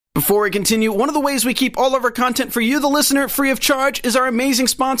Before we continue, one of the ways we keep all of our content for you, the listener, free of charge is our amazing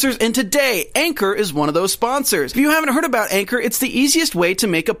sponsors, and today, Anchor is one of those sponsors. If you haven't heard about Anchor, it's the easiest way to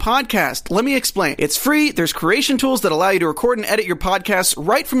make a podcast. Let me explain. It's free, there's creation tools that allow you to record and edit your podcasts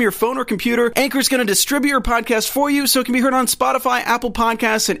right from your phone or computer. Anchor's going to distribute your podcast for you so it can be heard on Spotify, Apple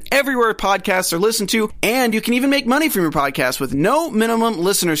Podcasts, and everywhere podcasts are listened to, and you can even make money from your podcast with no minimum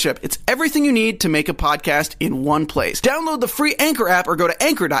listenership. It's everything you need to make a podcast in one place. Download the free Anchor app or go to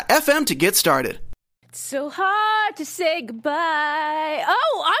anchor.fm to get started. It's so hard to say goodbye.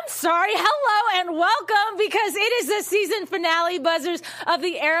 Oh, I'm sorry. Hello and welcome, because it is the season finale buzzers of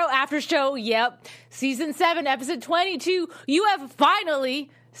the Arrow After Show. Yep. Season 7, episode 22. You have finally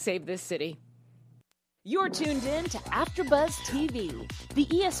saved this city. You're tuned in to AfterBuzz TV, the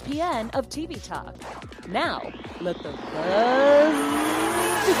ESPN of TV talk. Now, let the buzz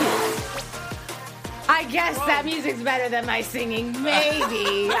begin. I guess that music's better than my singing.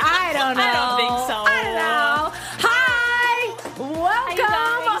 Maybe. I don't know. I don't think so. I don't know. Hi!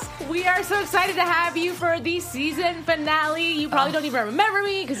 Welcome! We are so excited to have you for the season finale. You probably don't even remember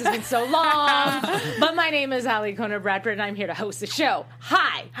me because it's been so long. But my name is Ali Kona Bradford, and I'm here to host the show.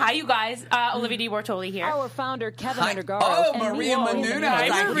 Hi! Hi, you guys. Olivia D. Bortoli here. Our founder, Kevin Undergaro. Oh, and Maria me, Menounos. Hi,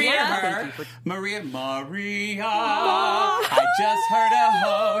 I Maria. hear her. Maria. I just heard a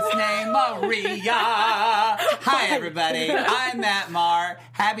host named Maria. Hi, everybody. I'm Matt Marr.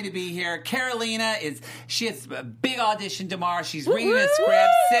 Happy to be here. Carolina she has a big audition tomorrow. She's reading a script.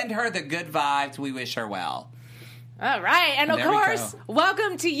 Send her the good vibes. We wish her well. All right, and of There we course, go.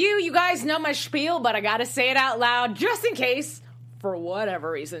 welcome to you. You guys know my spiel, but I gotta say it out loud just in case, for whatever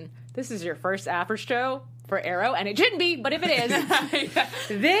reason, this is your first after show for Arrow, and it shouldn't be, but if it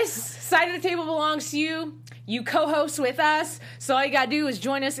is, this side of the table belongs to you. You co-host with us, so all you gotta do is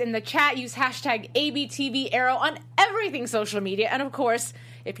join us in the chat. Use hashtag ABTVArrow on everything social media, and of course,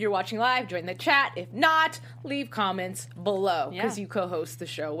 if you're watching live, join the chat. If not, leave comments below, because you co-host the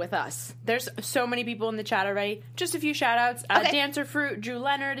show with us. There's so many people in the chat already. Just a few shout-outs. Okay. Dancer Fruit, Drew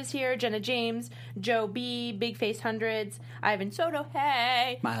Leonard is here, Jenna James, Joe B, Big Face Hundreds, Ivan Soto,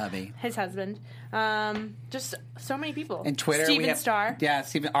 hey. My hubby. His husband. Just so many people. And Twitter, Steven we have Starr. Yeah,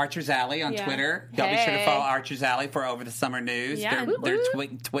 Steven Archer's Alley on Yeah. Twitter. Y'all be sure to Hey. follow Archer's Alley for over the summer news. Yeah. They're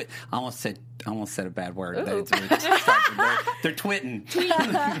I almost said a bad word. They're twitting.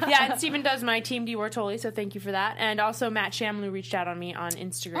 Yeah, and Steven does my Team D. Bortoli, so thank you for that. And also Matt Shamloo reached out on me on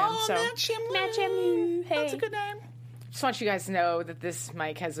Instagram. Oh, so Matt Shamloo. Matt Shamloo. Hey. That's a good name. Just want you guys to know that this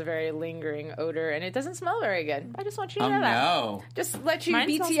mic has a very lingering odor, and it doesn't smell very good. I just want you to Oh, know that. no. Just let you Mine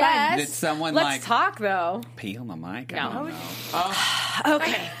smells BTS. fine. Did someone, Let's talk, though. pee on my mic? No. I don't know.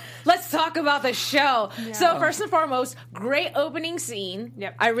 Okay. Let's talk about the show. So first and foremost, great opening scene.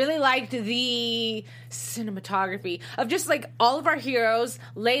 Yep. I really liked the cinematography of just like all of our heroes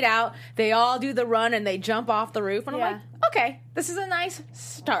laid out. They all do the run and they jump off the roof. And I'm Yeah. like, okay, this is a nice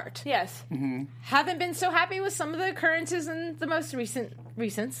start. Yes. Haven't been so happy with some of the occurrences in the most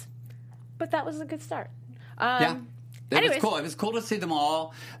recents, but that was a good start. Yeah. It anyways. was cool. It was cool to see them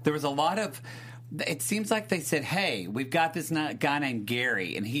all. There was a lot of... It seems like they said, hey, we've got this guy named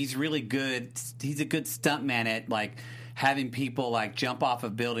Gary, and he's really good. He's a good stuntman at, like, having people, like, jump off a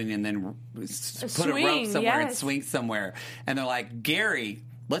building and then put a rope swing, somewhere and yes. swing somewhere. And they're like, Gary...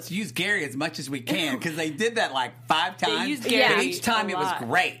 Let's use Gary as much as we can, because they did that like 5 times. used But Gary each time a it was lot.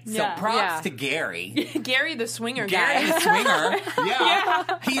 great. So Yeah. props Yeah. to Gary. Gary the Swinger Gary guy. the Swinger.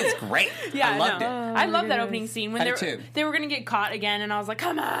 Yeah. He is great. Yeah, I loved no. it. I love that opening scene when I do too. they were going to get caught again, and I was like,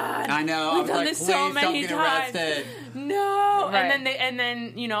 "Come on!" I know. I We've was done like, this please so many don't get times. arrested. No, Right. and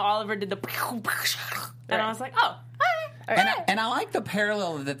then you know Oliver did the, and I was like, "Oh." And I like the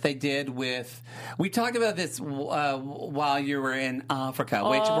parallel that they did with. We talked about this while you were in Africa,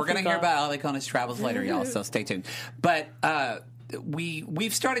 which we're going to hear about Ali Kona's travels later, y'all. So stay tuned. But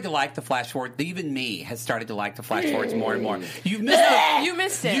we've started to like the flash forward. Even me has started to like the flash forwards more and more. You've missed You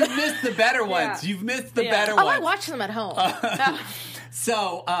missed it. You've missed the better ones. You've missed the better Oh, ones. I watch them at home.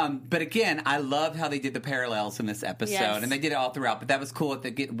 So, but again, I loved how they did the parallels in this episode, Yes. and they did it all throughout. But that was cool.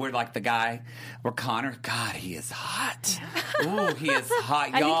 Where like the guy, where Connor, God, he is hot. Ooh, he is hot,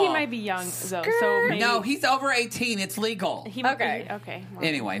 y'all. I think he might be young though, so maybe No, he's over 18. It's legal. he Okay. Okay. Well,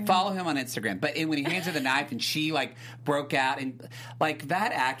 Anyway, follow him on Instagram. But when he hands her the knife and she like broke out, and like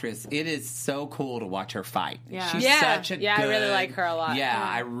that actress, it is so cool to watch her fight. Yeah. She's Yeah. such a Yeah, I really like her a lot. Yeah, Yeah.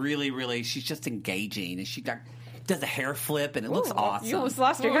 I really, she's just engaging, and she does a hair flip, and it looks awesome. You almost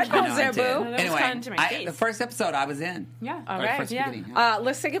lost your I know headphones I there, did. boo. That was Anyway, kind to my face. the first episode I was in. Yeah. Or the right, first yeah. beginning.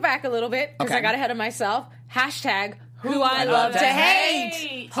 Let's take it back a little bit because Okay. I got ahead of myself. Hashtag who I love love to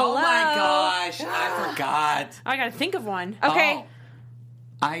hate. Oh my Hello. gosh, I forgot. I got to think of one. Okay. Oh.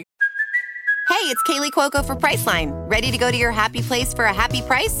 I Hey, it's Kaylee Cuoco for Priceline. Ready to go to your happy place for a happy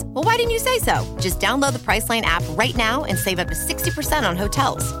price? Well, why didn't you say so? Just download the Priceline app right now and save up to 60% on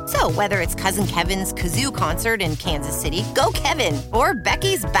hotels. So whether it's Cousin Kevin's Kazoo Concert in Kansas City, go Kevin, or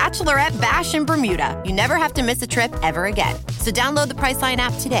Becky's Bachelorette Bash in Bermuda, you never have to miss a trip ever again. So download the Priceline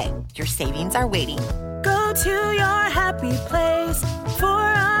app today. Your savings are waiting. Go to your happy place for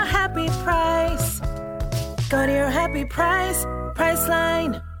a happy price. Go to your happy price,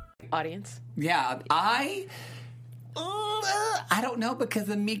 Priceline. Audience. Yeah, I don't know, because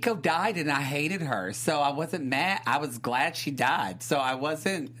Miko died and I hated her, so I wasn't mad. I was glad she died, so I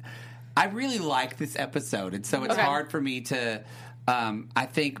really liked this episode, and so it's hard for me to. I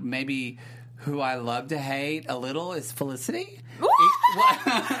think maybe who I love to hate a little is Felicity. Her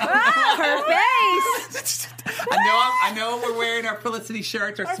face. I know we're wearing our Felicity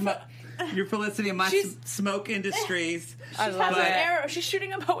shirts. Your Felicity and my Smoke Industries. I love an arrow. She's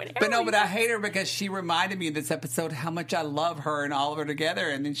shooting a bow and arrow. But I hate her because she reminded me in this episode how much I love her and Oliver together,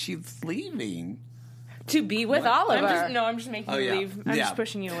 and then she's leaving. To be with Oliver. I'm just making you leave. I'm just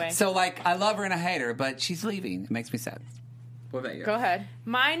pushing you away. So, I love her and I hate her, but she's leaving. It makes me sad. What about you? Go ahead.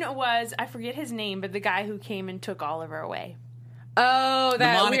 Mine was, I forget his name, but the guy who came and took Oliver away. Oh,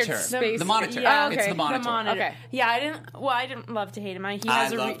 that weird space. The Monitor. Yeah, It's the Monitor. The Monitor. Okay. Yeah, I didn't love to hate him. I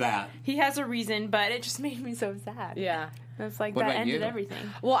love that. He has a reason, but it just made me so sad. Yeah. It's like What that about ended you? everything.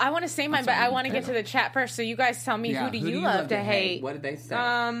 Well, I want to say mine, but I want to get to the chat first. So you guys tell me, who do you love to hate? What did they say?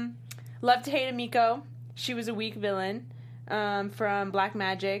 Love to hate Amiko. She was a weak villain from Black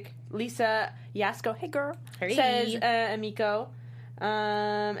Magic. Lisa Yasko, hey girl, says Amiko.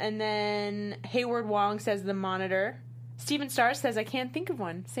 And then Hayward Wong says the Monitor. Steven Starr says, I can't think of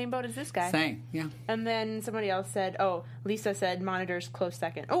one. Same boat as this guy. Same, yeah. And then somebody else said, Lisa said Monitor's close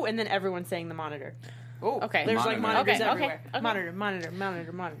second. Oh, and then everyone's saying the Monitor. Oh, okay. There's Monitor. monitors Okay, everywhere. okay. Monitor.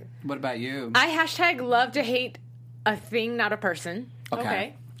 What about you? I love to hate a thing, not a person.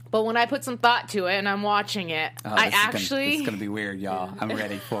 Okay. But when I put some thought to it and I'm watching it, it's gonna be weird, y'all. I'm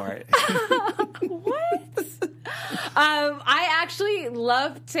ready for it. I actually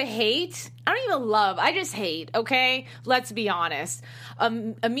love to hate. I don't even love. I just hate. Okay, let's be honest.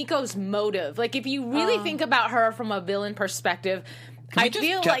 Amiko's motive. Like, if you really think about her from a villain perspective, Can we I just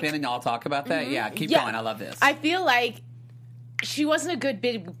feel jump like in and y'all talk about that? Yeah, keep going. I love this. I feel like she wasn't a good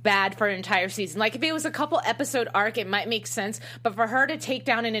big bad for an entire season. Like, if it was a couple episode arc, it might make sense. But for her to take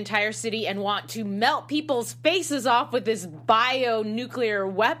down an entire city and want to melt people's faces off with this bio-nuclear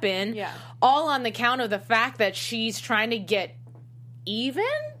weapon, all on the count of the fact that she's trying to get even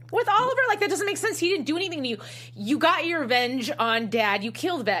with Oliver, like, that doesn't make sense. He didn't do anything to you. You got your revenge on Dad. You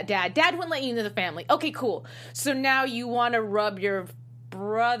killed that Dad. Dad wouldn't let you into the family. Okay, cool. So now you want to rub your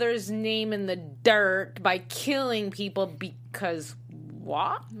brother's name in the dirt by killing people because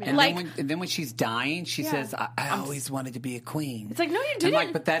what? And then when she's dying, she says, I always wanted to be a queen. It's like, no, you I'm didn't.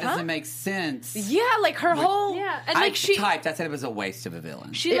 like, but that doesn't make sense. Yeah, like her whole... Yeah, and I like typed, I said it was a waste of a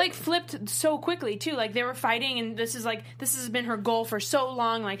villain. She flipped so quickly too. Like, they were fighting, and this has been her goal for so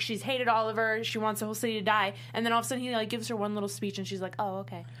long. Like, she's hated Oliver. She wants the whole city to die, and then all of a sudden he gives her one little speech, and she's like, "Oh,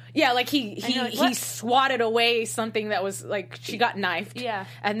 okay." Yeah, like he what? swatted away something that was like she got knifed. Yeah,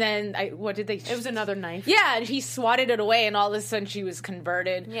 and then what did they? It was another knife. Yeah, and he swatted it away, and all of a sudden she was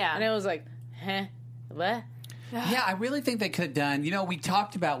converted. Yeah, and it was like, what? Yeah, I really think they could have done. We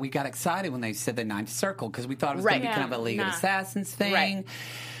got excited when they said the Ninth Circle because we thought it was going to be kind of a League of Assassins thing. Right.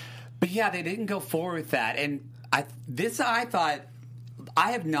 But yeah, they didn't go forward with that. And I thought.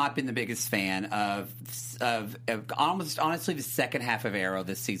 I have not been the biggest fan of almost honestly the second half of Arrow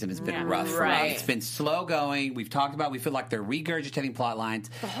this season has been rough for me. It's been slow going. We've talked about we feel like they're regurgitating plot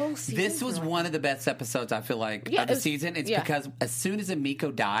lines. The whole season. This was one of the best episodes I feel like of the season. It's because as soon as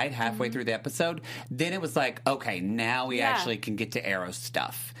Amiko died halfway through the episode, then it was like, okay, now we actually can get to Arrow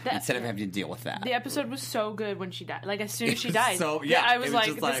stuff instead of having to deal with that. The episode was so good when she died. Like, as soon as she died. So I was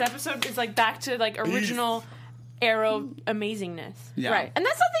like, this episode is like back to like original Arrow amazingness. Yeah. Right. And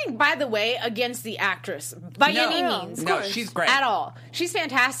that's nothing, by the way, against the actress by any means. No, she's great. At all. She's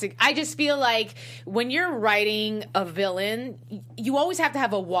fantastic. I just feel like when you're writing a villain, you always have to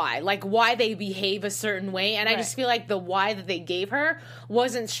have a why. Like, why they behave a certain way. And I just feel like the why that they gave her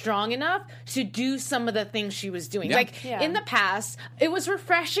wasn't strong enough to do some of the things she was doing. Like, in the past, it was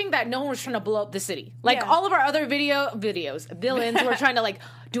refreshing that no one was trying to blow up the city. Like, all of our other villains were trying to, like,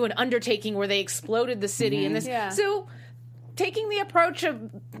 do an undertaking where they exploded the city and this. So taking the approach of,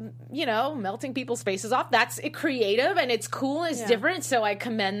 melting people's faces off, that's creative and it's cool and it's different, so I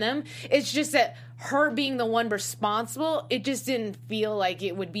commend them. It's just that her being the one responsible, it just didn't feel like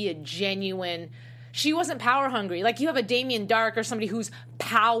it would be a genuine... She wasn't power hungry. Like, you have a Damien Dark or somebody who's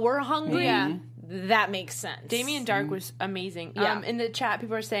power hungry. that makes sense. Damien Dark was amazing. Yeah. In the chat,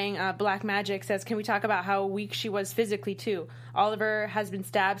 people are saying Black Magic says, can we talk about how weak she was physically, too? Oliver has been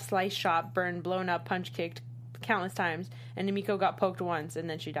stabbed, sliced, shot, burned, blown up, punch kicked countless times, and Namiko got poked once, and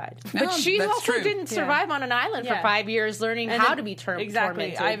then she died. But she also didn't survive on an island for 5 years learning how to be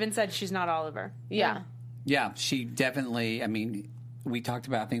tormented. Ivan said she's not Oliver. Yeah. Yeah, she definitely, I mean, we talked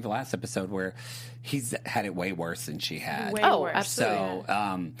about, I think, the last episode where he's had it way worse than she had. Way worse. Absolutely.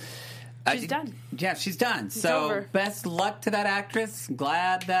 So, she's done. Yeah, she's done. So, over. best luck to that actress.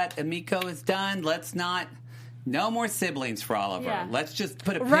 Glad that Emiko is done. No more siblings for Oliver. Yeah. Let's just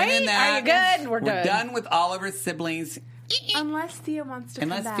put a pin Right? in that. Are you good? We're We're good. done with Oliver's siblings. Unless Thea wants to come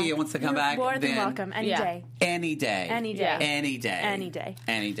back. Unless Thea wants to come You're back, more than then- welcome. Any day. Any day. Any day. Any day. Any day.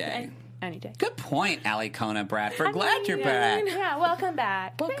 Any day. Any day. Good point, Ali Kona Bradford. Glad you're back. Yeah, welcome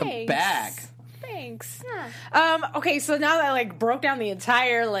back. Welcome Thanks. back. Thanks. Okay, so now that I broke down the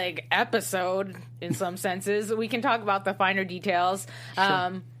entire episode in some senses, we can talk about the finer details.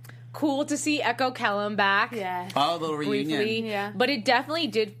 Cool to see Echo Kellum back. Yeah. Oh, a little reunion. Briefly. Yeah. But it definitely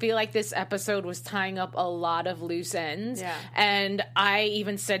did feel like this episode was tying up a lot of loose ends. Yeah. And I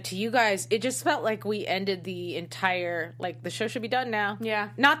even said to you guys, it just felt like we ended the entire, the show should be done now. Yeah.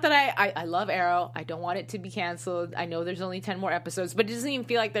 Not that I love Arrow. I don't want it to be canceled. I know there's only 10 more episodes, but it doesn't even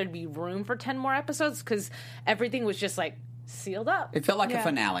feel like there'd be room for 10 more episodes because everything was just sealed up. It felt like a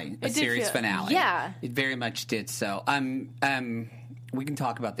finale, a did series feel- finale. Yeah. It very much did so. We can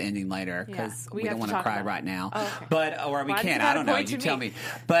talk about the ending later because we we have don't to want to talk cry about right it. now. Oh, okay. But or we Why can. does I it don't know. point You to tell me? me.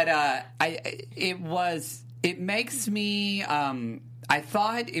 But it makes me. I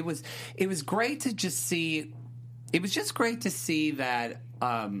thought it was great to just see. It was just great to see that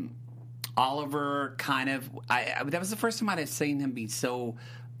Oliver kind of. That was the first time I'd have seen him be so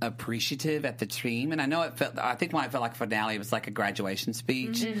appreciative at the team, and I know it felt. I think when I felt like finale, it was like a graduation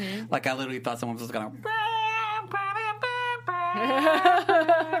speech. Mm-hmm. Like I literally thought someone was going to.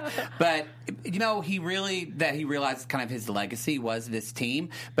 But he realized kind of his legacy was this team,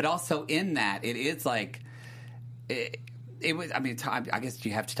 but also in that it is it was. I mean, I guess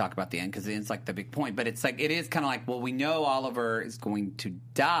you have to talk about the end because the end's the big point. But it's it is kind of well, we know Oliver is going to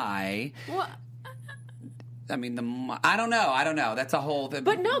die. Well, I mean, I don't know. That's a whole.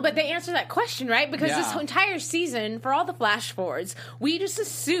 But they answer that question, right? Because this entire season, for all the flash forwards, we just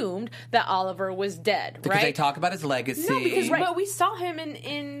assumed that Oliver was dead, because right? they talk about his legacy. no, because but we saw him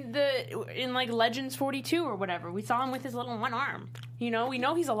in Legends 42 or whatever. We saw him with his little one arm. We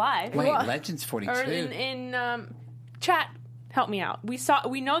know he's alive. Wait, Legends 42. Or in chat, help me out.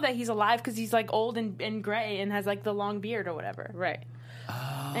 We know that he's alive because he's old and gray and has the long beard or whatever. Right.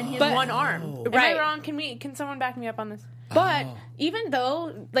 And he has one arm. Am Right. I wrong? Can someone back me up on this? But even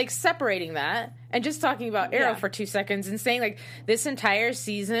though, separating that and just talking about Arrow for 2 seconds and saying, this entire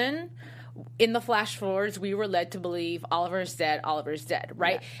season, in the flash forwards, we were led to believe Oliver's dead,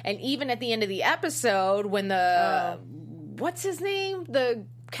 right? Yeah. And even at the end of the episode, when what's his name? The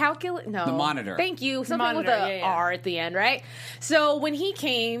Monitor. Thank you. Something Monitor, with a yeah. R at the end, right? So when he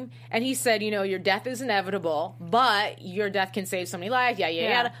came and he said, your death is inevitable, but your death can save so many lives,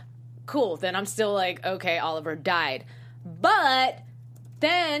 yada. Cool. Then I'm still okay, Oliver died. But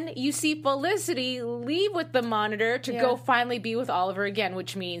then you see Felicity leave with the Monitor to go finally be with Oliver again,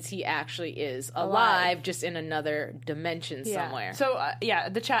 which means he actually is alive. Just in another dimension somewhere. So,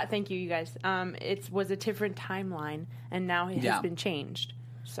 the chat, thank you guys. It was a different timeline, and now it has been changed.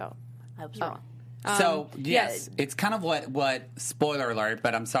 So, I was wrong. So yes, it's kind of what spoiler alert,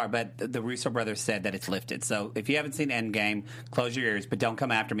 but I'm sorry, but the Russo brothers said that it's lifted. So if you haven't seen Endgame, close your ears, but don't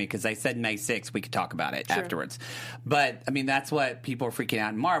come after me because they said May 6th. We could talk about it afterwards. But I mean, that's what people are freaking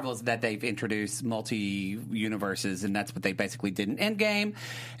out in Marvel is that they've introduced multi-universes, and that's what they basically did in Endgame.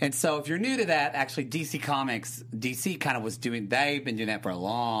 And so if you're new to that, actually DC Comics, DC kind of was doing. They've been doing that for a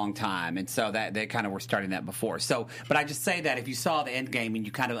long time, and so that they kind of were starting that before. So, but I just say that if you saw the Endgame and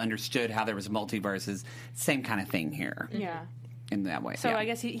you kind of understood how there was multiverse. Same kind of thing here. Yeah. In that way. So I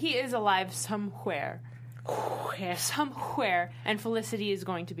guess he is alive somewhere. Somewhere. And Felicity is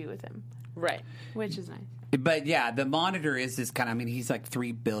going to be with him. Right. Which is nice. But yeah, the Monitor is this kind of, he's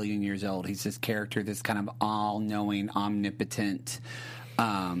 3 billion years old. He's this character, this kind of all-knowing, omnipotent.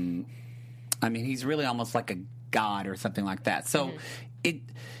 He's really almost like a god or something like that. So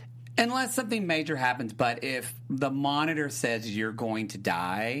unless something major happens, but if the Monitor says you're going to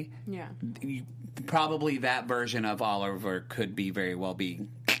die, probably that version of Oliver could be very well be.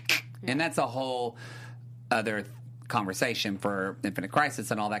 And that's a whole other conversation for Infinite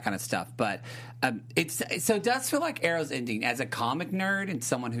Crisis and all that kind of stuff. But it does feel like Arrow's ending. As a comic nerd and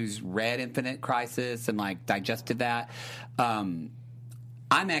someone who's read Infinite Crisis and digested that, I'm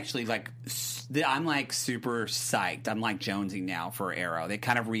actually I'm like super psyched. I'm like jonesing now for Arrow. They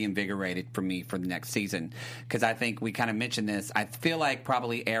kind of reinvigorated for me for the next season because I think we kind of mentioned this. I feel like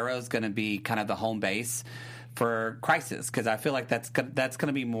probably Arrow's going to be kind of the home base for Crisis because I feel like that's going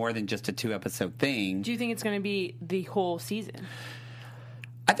to be more than just a 2-episode thing. Do you think it's going to be the whole season?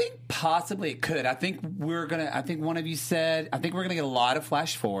 I think possibly it could. I think one of you said, I think we're gonna get a lot of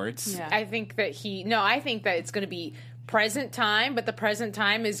flash forwards. Yeah. I think that it's gonna be present time, but the present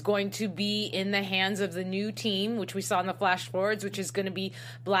time is going to be in the hands of the new team, which we saw in the flash forwards, which is going to be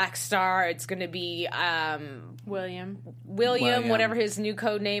Black Star. It's going to be William, whatever his new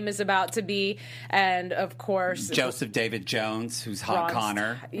code name is about to be, and of course Joseph David Jones, who's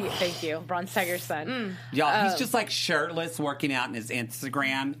Connor. Thank you, Bron Tiger's son. Y'all, he's just like shirtless, working out in his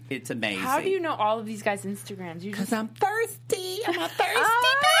Instagram. It's amazing. How do you know all of these guys' Instagrams? Because I'm thirsty. I'm a thirsty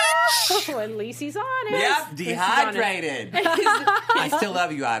bitch. And Lacey's on it. Yep, dehydrated. I still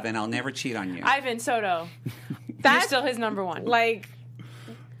love you, Ivan. I'll never cheat on you. Ivan Soto. You're still his number one. Like,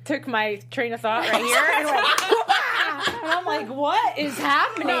 took my train of thought right here and went, and I'm like, what is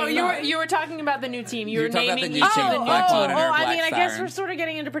happening? No, you were talking about the new team. You were naming the new team. I guess we're sort of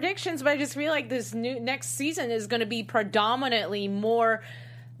getting into predictions, but I just feel like this next season is going to be predominantly more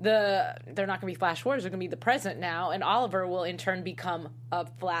they're not going to be flash forwards, they're going to be the present now, and Oliver will in turn become a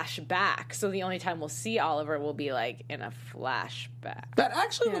flashback. So the only time we'll see Oliver will be like in a flashback. That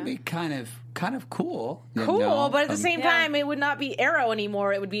actually would be kind of cool. Cool, but at the same time, it would not be Arrow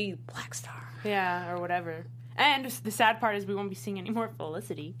anymore. It would be Black Star. Yeah, or whatever. And the sad part is we won't be seeing any more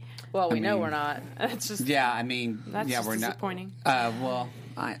Felicity. Well, we know we're not. It's just that's just we're disappointing.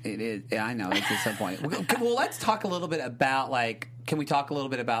 It is. Yeah, I know it's disappointing. Well, let's talk a little bit about Can we talk a little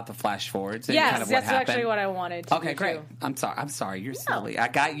bit about the flash forwards? And yes, kind of that's what happened? Actually what I wanted to Okay, do great. too. I'm sorry. You're silly. I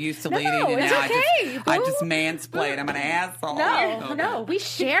got used to leading, and it's now okay, I just mansplained. I'm an asshole. No, we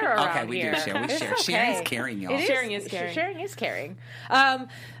share around Okay, we here. do share. We share. Okay. Sharing's caring, y'all. Sharing is caring. Sharing is caring.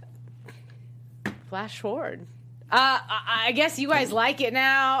 Flash forward. I guess you guys like it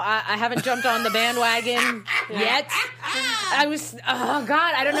now. I haven't jumped on the bandwagon yet. I was,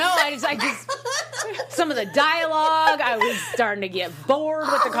 I don't know. I just some of the dialogue, I was starting to get bored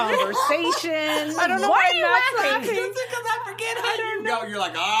with the conversation. I don't know why you're laughing. Just because I forget how you go. You're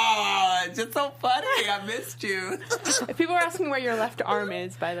like, it's just so funny. I missed you. People are asking where your left arm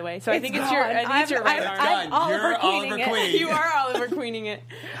is, by the way. So I think it's your right arm. You're Oliver Queen. You are Oliver Queening it.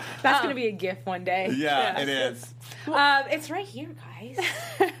 That's going to be a GIF one day. Yeah, it is. It's right here, guys.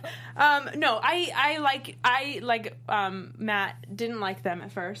 No, I like Matt didn't like them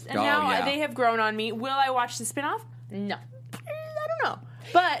at first, and now they have grown on me. Will I watch the spinoff? No, I don't know,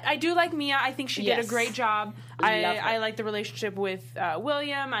 but I do like Mia. I think she did a great job. I like the relationship with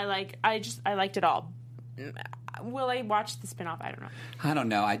William. I liked it all. Will I watch the spinoff? I don't know. I don't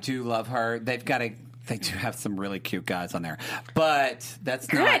know. I do love her. They do have some really cute guys on there, but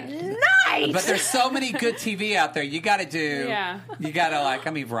that's not good night. But there's so many good TV out there. You got to do. Yeah. You got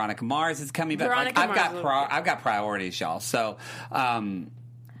to Veronica Mars is coming back. I've got priorities, y'all. So,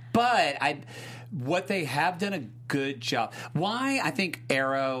 what they have done a good job. Why I think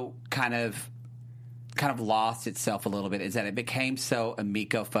Arrow kind of lost itself a little bit is that it became so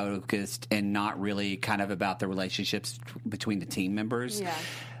Emiko focused and not really kind of about the relationships between the team members. Yeah.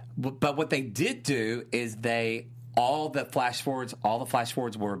 But what they did do is all the flash forwards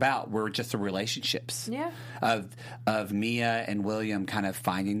were just the relationships of Mia and William kind of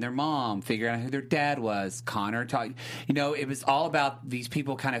finding their mom, figuring out who their dad was. Connor it was all about these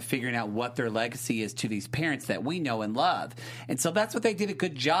people kind of figuring out what their legacy is to these parents that we know and love. And so that's what they did a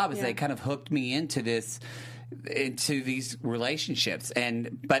good job is they kind of hooked me into these relationships.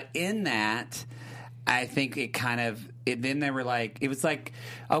 But in that, I think then they were like, it was like,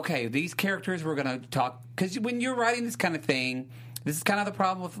 okay, these characters we're going to talk, because when you're writing this kind of thing, this is kind of the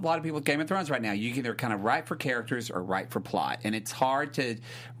problem with a lot of people with Game of Thrones right now. You can either kind of write for characters or write for plot. And it's hard to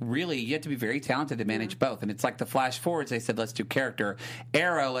you have to be very talented to manage both. And it's like the flash forwards, they said, let's do character.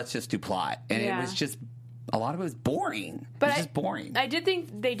 Arrow, let's just do plot. And it was just, a lot of it was boring. It was just boring. I did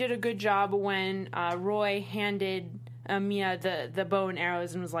think they did a good job when Roy handed Mia the bow and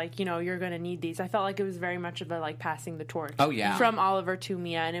arrows and was like, you're going to need these. I felt like it was very much of a passing the torch from Oliver to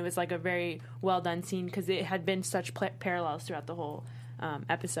Mia, and it was like a very well done scene because it had been such parallels throughout the whole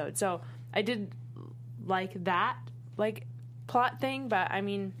episode. So I did like that plot thing, but I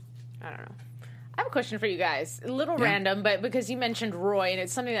mean, I don't know. I have a question for you guys. A little random, but because you mentioned Roy, and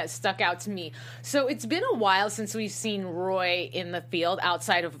it's something that stuck out to me. So it's been a while since we've seen Roy in the field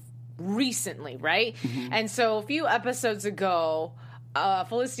outside of recently, right? Mm-hmm. And so a few episodes ago,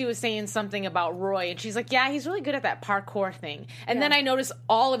 Felicity was saying something about Roy, and she's like, yeah, he's really good at that parkour thing. And then I noticed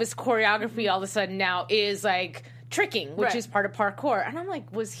all of his choreography all of a sudden now is like tricking, which is part of parkour. And I'm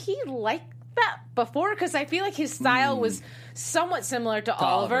like, was he like that before? Because I feel like his style was somewhat similar to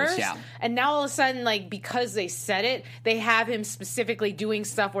Oliver's. Yeah. And now all of a sudden, like, because they said it, they have him specifically doing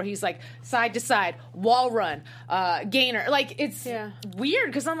stuff where he's like side to side, wall run, gainer. Like, it's weird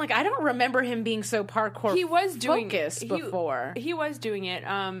because I'm like, I don't remember him being so parkour focused before. He was doing it.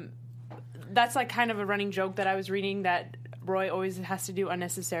 That's like kind of a running joke that I was reading, that Roy always has to do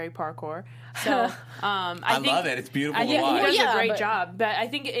unnecessary parkour. So I love it. It's beautiful to He watch. does a great job. But I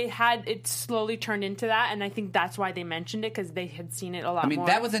think it slowly turned into that, and I think that's why they mentioned it, because they had seen it a lot more. I mean,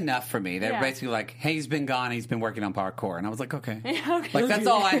 that was enough for me. They were basically like, hey, he's been gone. He's been working on parkour. And I was like, okay. Like, that's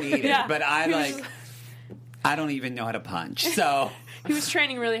all I needed. But I don't even know how to punch. So he was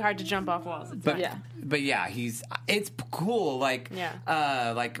training really hard to jump off walls. But yeah, it's cool. Like,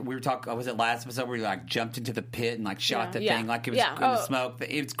 like we were talking, was it last episode where he like jumped into the pit and like shot the thing like it was in the smoke?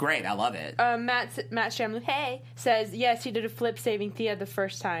 It's great. I love it. Matt Shamley, says, yes, he did a flip saving Thea the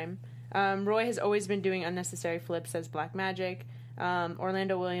first time. Roy has always been doing unnecessary flips, says Black Magic.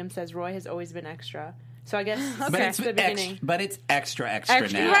 Orlando Williams says Roy has always been extra. So I guess it's the beginning. But it's extra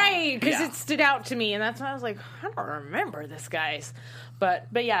now. Right, because it stood out to me, and that's why I was like, I don't remember this guy's. But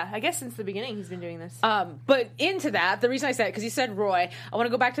yeah, I guess since the beginning he's been doing this. But into that, the reason I said it, because you said Roy, I want to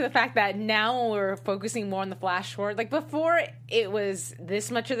go back to the fact that now we're focusing more on the flash forward. Like, before, it was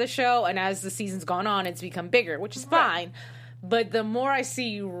this much of the show, and as the season's gone on, it's become bigger, which is fine. But the more I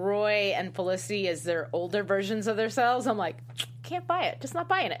see Roy and Felicity as their older versions of themselves, I'm like, can't buy it. Just not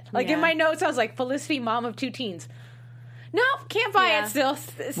buying it. Like, in my notes, I was like, Felicity, mom of 2 teens. No, can't buy it still.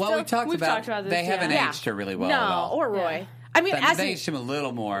 Well, we've talked about this. They haven't aged her really well at all. Or Roy. Yeah. I mean, they aged him a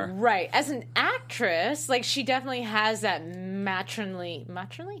little more. Right. As an actress, like, she definitely has that maternal.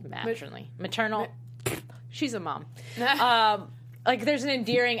 She's a mom. Like, there's an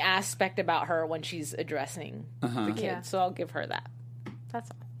endearing aspect about her when she's addressing the kids, so I'll give her that. That's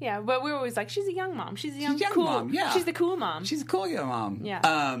all. Yeah, but we were always like, she's a young mom. She's a young cool mom. Yeah. She's the cool mom. She's a cool young mom.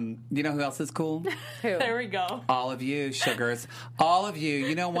 Yeah. You know who else is cool? Who? There we go. All of you, sugars. All of you.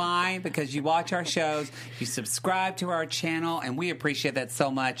 You know why? Because you watch our shows, you subscribe to our channel, and we appreciate that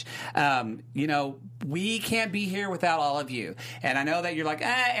so much. You know, we can't be here without all of you. And I know that you're like,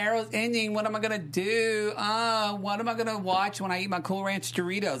 Arrow's ending. What am I going to do? What am I going to watch when I eat my Cool Ranch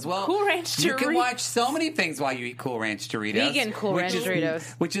Doritos? Well, Cool Ranch Doritos. You can watch so many things while you eat Cool Ranch Doritos. Vegan Cool Ranch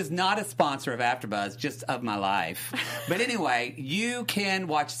Doritos. Which is not a sponsor of AfterBuzz, just of my life. But anyway, you can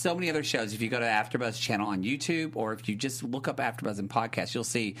watch so many other shows if you go to AfterBuzz channel on YouTube, or if you just look up AfterBuzz in podcast, you'll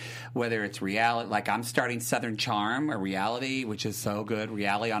see whether it's reality. Like, I'm starting Southern Charm, a reality, which is so good.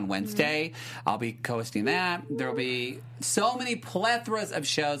 Reality on Wednesday. I'll be co-hosting that. There'll be so many plethoras of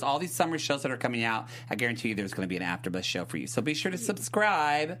shows, all these summer shows that are coming out. I guarantee you there's going to be an AfterBuzz show for you. So be sure to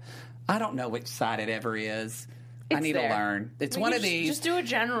subscribe. I don't know which side it ever is. I need to learn. It's one of these. Just do a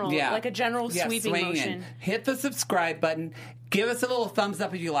general, like a general sweeping motion. Hit the subscribe button. Give us a little thumbs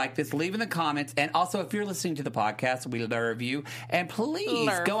up if you like this. Leave in the comments. And also, if you're listening to the podcast, we love you. And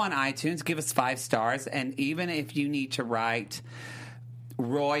please go on iTunes. Give us 5 stars. And even if you need to write,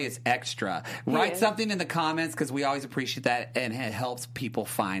 Roy is extra. Write something in the comments, because we always appreciate that, and it helps people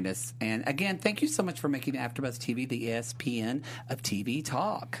find us. And again, thank you so much for making AfterBuzz TV the ESPN of TV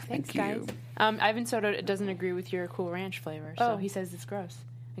talk. Thanks, thank you. Guys. Ivan Soto doesn't agree with your Cool Ranch flavor, so he says it's gross.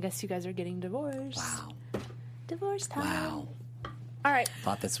 I guess you guys are getting divorced. Wow. Divorce time. Wow. All right.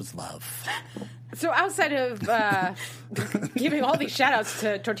 Thought this was love. So outside of giving all these shout-outs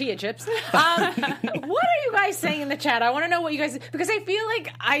to tortilla chips, what are you guys saying in the chat? I want to know what you guys... Because I feel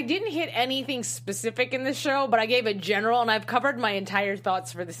like I didn't hit anything specific in this show, but I gave a general, and I've covered my entire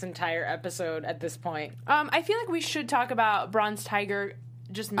thoughts for this entire episode at this point. I feel like we should talk about Bronze Tiger,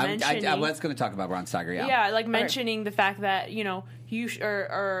 just mentioning... I was going to talk about Bronze Tiger, Yeah, like mentioning the fact that, you know,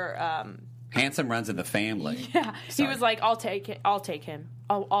 Handsome runs in the family. Yeah, he was like, "I'll take him.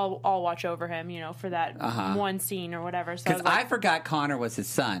 I'll watch over him." You know, for that one scene or whatever. Because I forgot Connor was his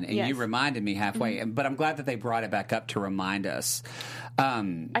son, and you reminded me halfway. Mm-hmm. But I'm glad that they brought it back up to remind us.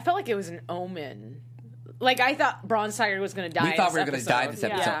 I felt like it was an omen. Like, I thought Bronze Tiger was going to die. We thought we were going to die this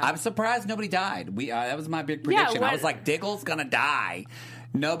episode. Yeah. I'm surprised nobody died. That was my big prediction. I was like, Diggle's going to die.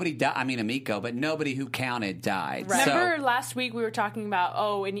 Nobody died. I mean, Emiko, but nobody who counted died. Right. Remember last week we were talking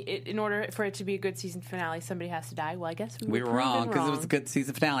about, in order for it to be a good season finale, somebody has to die. Well, I guess we were wrong because it was a good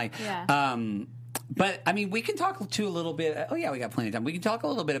season finale. Yeah. But I mean, we can talk a little bit. Oh yeah, we got plenty of time. We can talk a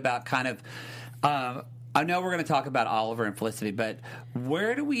little bit about kind of. I know we're going to talk about Oliver and Felicity, but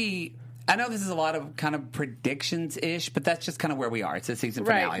where do we? I know this is a lot of kind of predictions ish, but that's just kind of where we are. It's a season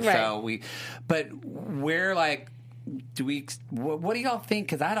finale, so but we're like, what do y'all think?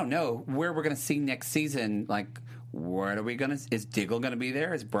 Because I don't know where we're going to see next season. Like, what are we going to? Is Diggle going to be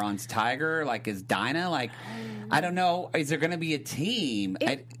there? Is Bronze Tiger? Like, is Dinah? Like, I don't know. Is there going to be a team?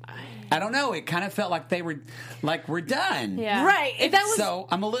 I don't know. It kind of felt like they were like, we're done. Yeah. Right. So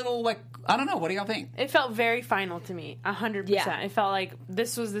I'm a little like, I don't know. What do y'all think? It felt very final to me, 100%. Yeah. It felt like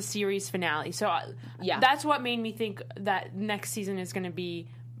this was the series finale. So that's what made me think that next season is going to be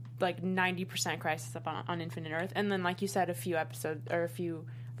like 90% Crisis on Infinite Earth. And then, like you said, a few episodes or a few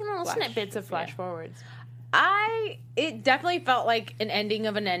snippets of flash forwards. It definitely felt like an ending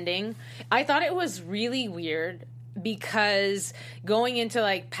of an ending. I thought it was really weird because going into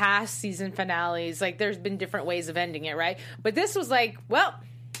like past season finales, like there's been different ways of ending it, right? But this was like, well,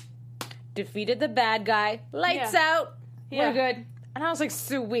 defeated the bad guy, lights out, we're good. And I was like,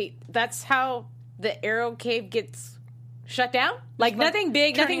 sweet. That's how the Arrow Cave gets shut down? Like nothing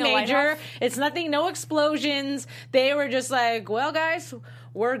big, nothing major. It's nothing, no explosions. They were just like, well, guys,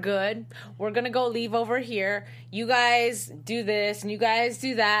 we're good. We're going to go leave over here. You guys do this and you guys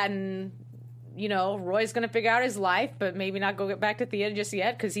do that. And, you know, Roy's going to figure out his life, but maybe not go get back to theater just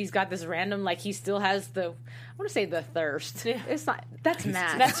yet because he's got this random, like, he still has the, I want to say the thirst. Yeah. It's not, that's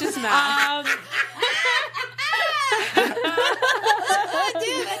math. That's just math.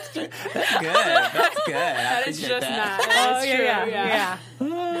 Dude, that's true. That's good. That's good. That is just math. Oh, yeah.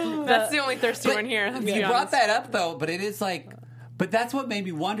 That's the only thirsty one here. You brought that up, though, but it is like... But that's what made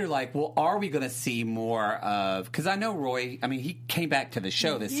me wonder, like, well, are we going to see more of... Because I know Roy, I mean, he came back to the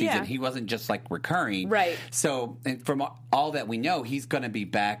show this season. He wasn't just, like, recurring. Right. So, and from all that we know, he's going to be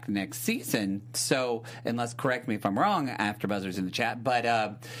back next season. So, unless, correct me if I'm wrong, AfterBuzzers in the chat, but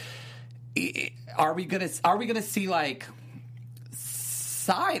are we going to see, like...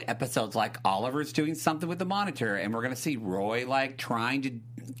 side episodes like Oliver's doing something with the Monitor and we're going to see Roy like trying to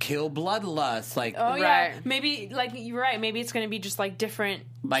kill Bloodlust like maybe like you're right, maybe it's going to be just like different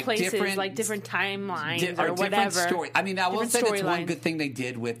places, like different timelines or whatever story. I mean, I will say that's one good thing they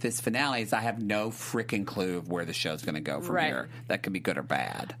did with this finale is I have no freaking clue of where the show's going to go from here. That could be good or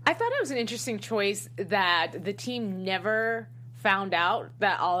bad. I thought it was an interesting choice that the team never found out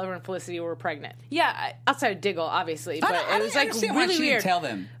that Oliver and Felicity were pregnant. Yeah, outside of Diggle, obviously, but it was like really why she weird. Didn't tell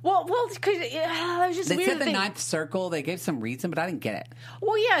them. Well, because it was just they weird. They said the ninth circle. They gave some reason, but I didn't get it.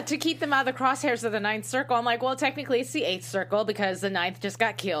 Well, yeah, to keep them out of the crosshairs of the ninth circle. I'm like, well, technically it's the eighth circle because the ninth just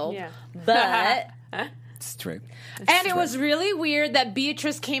got killed. Yeah, but. It's true. It was really weird that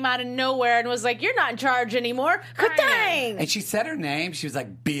Beatrice came out of nowhere and was like, you're not in charge anymore. Ka-dang! And she said her name. She was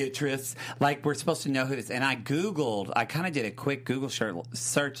like, Beatrice. Like, we're supposed to know who this is. And I kind of did a quick Google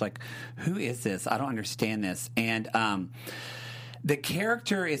search, like, who is this? I don't understand this. And the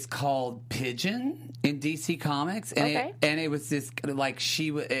character is called Pigeon in DC Comics, and it was this like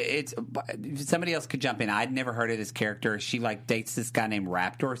it's somebody else could jump in. I'd never heard of this character. She like dates this guy named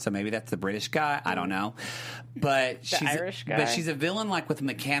Raptor, so maybe that's the British guy. I don't know, but she's Irish guy. But she's a villain like with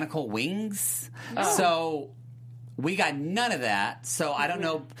mechanical wings. So we got none of that. So I don't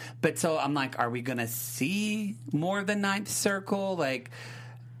know. But so I'm like, are we gonna see more of the Ninth Circle? Like.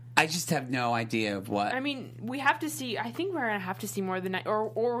 I just have no idea of what. I mean, we have to see. I think we're gonna have to see more of the night, or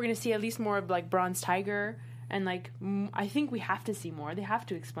we're gonna see at least more of like Bronze Tiger, and like I think we have to see more. They have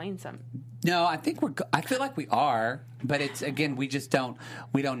to explain some. No, I think I feel like we are, but it's again we just don't.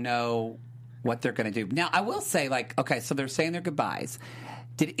 We don't know what they're gonna do. Now, I will say, like, okay, so they're saying their goodbyes.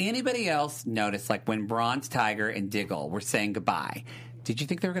 Did anybody else notice, like, when Bronze Tiger and Diggle were saying goodbye? Did you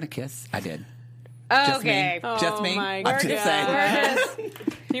think they were gonna kiss? I did. Just me. Just me. My I'm just saying.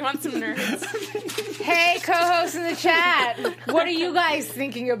 You want some nerds? Hey, co-hosts in the chat, what are you guys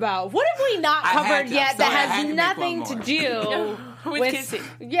thinking about? What have we not covered yet that has nothing to do with kissing?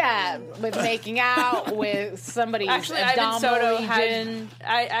 Yeah, with making out, with somebody's abdominal region.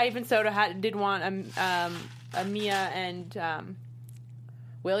 Ivan Soto did want a Mia and...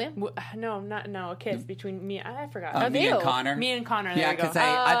 William? No, a kiss between Mia. I forgot. Mia and Connor. Mia and Connor. Yeah, because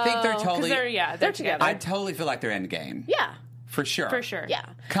I think they're totally. They're together. I totally feel like they're in the game. Yeah. For sure. Yeah.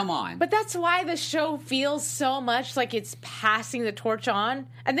 Come on. But that's why the show feels so much like it's passing the torch on.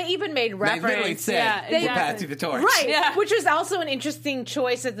 And they even made reference. They literally said, we're passing the torch. Right. Yeah. Which was also an interesting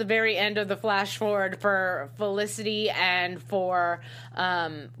choice at the very end of the flash forward for Felicity and for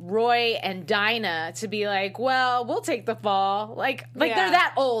Roy and Dinah to be like, well, we'll take the fall. Like they're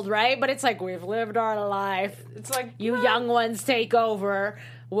that old, right? But it's like, we've lived our life. It's like, you young ones take over.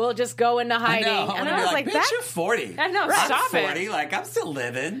 We'll just go into hiding. And I was like, bitch, you're 40. I know, stop I'm 40. Like, I'm still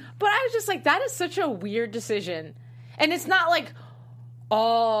living. But I was just like, that is such a weird decision. And it's not like,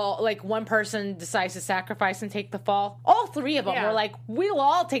 all, like, one person decides to sacrifice and take the fall. All three of them were like, we'll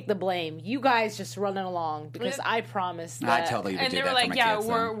all take the blame. You guys just running along because I promised that. I totally would and do they that were like, for my yeah,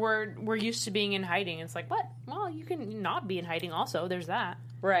 kids, we're used to being in hiding. It's like, what? Well, you can not be in hiding also. There's that.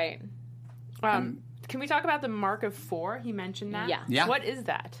 Right. Can we talk about the Mark of 4? He mentioned that. Yeah. What is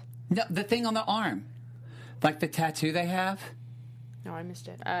that? No, the thing on the arm. Like the tattoo they have. No, I missed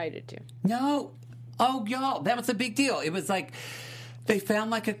it. I did too. No. Oh, y'all, that was a big deal. It was like they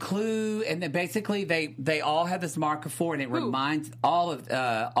found like a clue, and then basically they all had this Mark of 4, and it reminds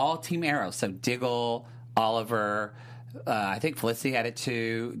all Team Arrow. So Diggle, Oliver, I think Felicity had it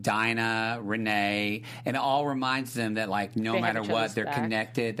too, Dinah, Renee, and it all reminds them that like no matter what, they're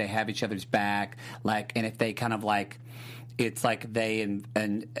connected. They have each other's back. Like, and if they kind of like. It's like they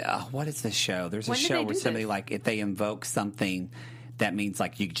and what is this show? There's a show where somebody like if they invoke something, that means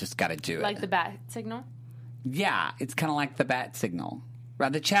like you just got to do it. Like the bat signal? Yeah, it's kind of like the bat signal.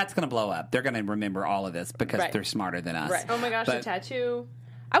 Right, the chat's going to blow up. They're going to remember all of this because they're smarter than us. Right. Oh my gosh, the tattoo.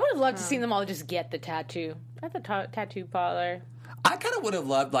 I would have loved to see them all just get the tattoo at the tattoo parlor. I kind of would have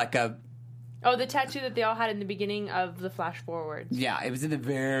loved like a. Oh, the tattoo that they all had in the beginning of the Flash Forwards. Yeah, it was in the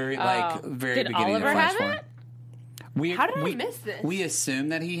very Did beginning Oliver of the Flash have Forward. it? How did I miss this? We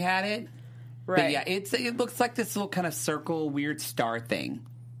assumed that he had it. Right. But yeah, it looks like this little kind of circle, weird star thing.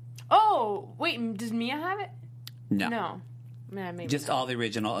 Oh, wait, does Mia have it? No. Man, maybe Just not. all the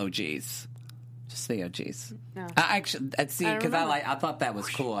original OGs. Just the OGs. No. I actually, see, because I thought that was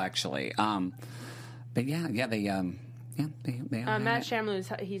cool, actually. But yeah, they all had Matt it.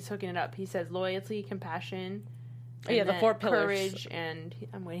 Shamloo, he's hooking it up. He says loyalty, compassion, Yeah, the then 4 pillars. courage, and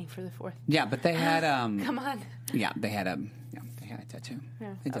I'm waiting for the 4th. Yeah, but they had Come on. Yeah, they had a tattoo.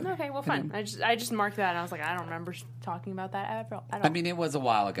 Yeah. They did. Okay, well, They fine. did. I just marked that, and I was like, I don't remember talking about that at all. I mean, it was a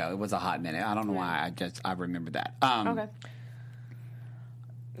while ago. It was a hot minute. I don't know why. I remember that. Okay.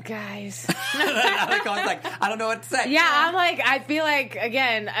 Guys. I was like, I don't know what to say. Yeah, I'm like, I feel like,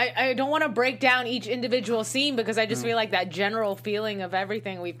 again, I don't want to break down each individual scene because I just feel like that general feeling of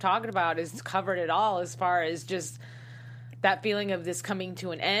everything we've talked about is covered it all as far as just that feeling of this coming to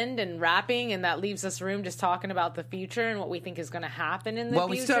an end and wrapping, and that leaves us room just talking about the future and what we think is going to happen in the future. Well,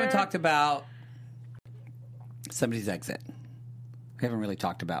 we still haven't talked about somebody's exit. We haven't really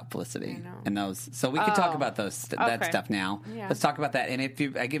talked about Felicity and those, so we can talk about those that stuff now. Yeah. Let's talk about that. And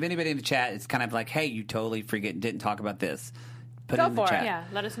if I give anybody in the chat, it's kind of like, hey, you totally didn't talk about this. Put it in the chat. Yeah,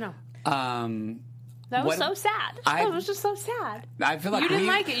 let us know. That was so sad. That was just so sad. I feel like you didn't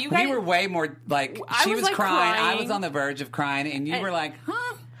like it. You guys, we were way more like she was like crying. I crying. was on the verge of crying, and you were like,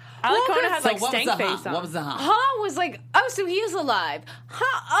 huh? Alicona had like what stank was the face on. What was the hump? Huh was like, oh, so he is alive.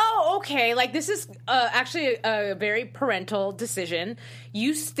 Huh? Oh, okay. Like, this is actually a very parental decision.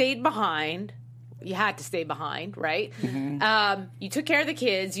 You stayed behind. You had to stay behind, right? Mm-hmm. You took care of the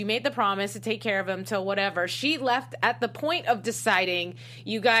kids. You made the promise to take care of them till whatever. She left at the point of deciding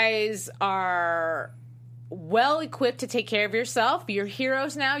you guys are well equipped to take care of yourself. You're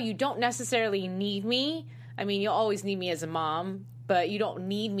heroes now. You don't necessarily need me. I mean, you'll always need me as a mom, but you don't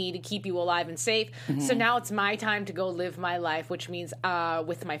need me to keep you alive and safe. Mm-hmm. So now it's my time to go live my life, which means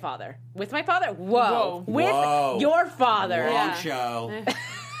with my father. With my father? Whoa. With your father. Wrong show.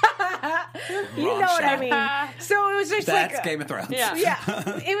 You know what I mean. So it was just That's like... Game of Thrones. Yeah.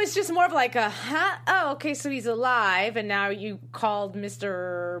 It was just more of like a, huh? Oh, okay, so he's alive, and now you called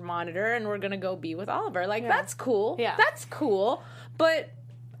Mr. Monitor, and we're going to go be with Oliver. Like, that's cool. Yeah. That's cool. But...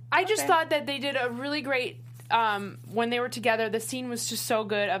 I just thought that they did a really great... when they were together, the scene was just so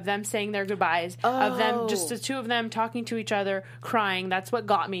good of them saying their goodbyes, of them, just the two of them talking to each other, crying. That's what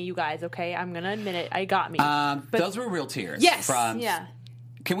got me, you guys, okay? I'm going to admit it. I got me. Those were real tears. Yes.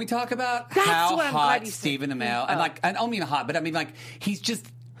 Can we talk about That's how what I'm glad hot you said. Stephen Amell, and like, I don't mean hot, but I mean like, he's just,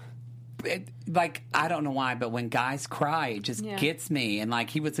 like, I don't know why, but when guys cry, it just gets me. And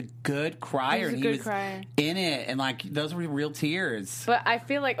like, he was a good crier. He was in it. And like, those were real tears. But I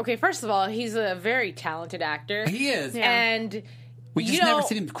feel like, okay, first of all, he's a very talented actor. He is. And we just never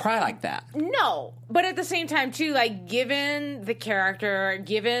seen him cry like that. No. But at the same time, too, like, given the character,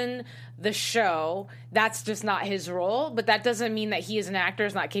 given the show, that's just not his role. But that doesn't mean that he as an actor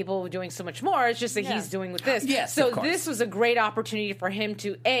is not capable of doing so much more. It's just that he's doing with this. Yes, so of course. this was a great opportunity for him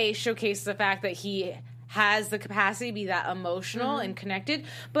to, A, showcase the fact that he has the capacity to be that emotional and connected.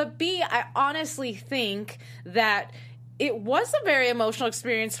 But B, I honestly think that it was a very emotional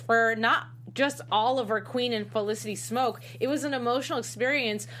experience for not just Oliver Queen and Felicity Smoke. It was an emotional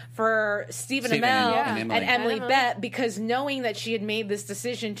experience for Stephen Amell and Emily Bett, because knowing that she had made this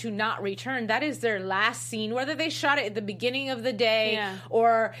decision to not return, that is their last scene, whether they shot it at the beginning of the day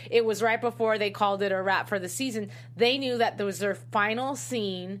or it was right before they called it a wrap for the season. They knew that there was their final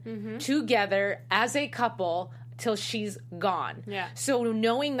scene together as a couple till she's gone. Yeah. So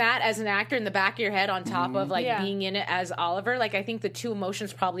knowing that as an actor in the back of your head, on top of like being in it as Oliver, like I think the two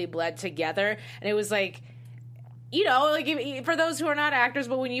emotions probably bled together, and it was like, you know, like for those who are not actors,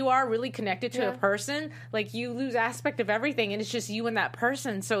 but when you are really connected to a person, like you lose aspect of everything, and it's just you and that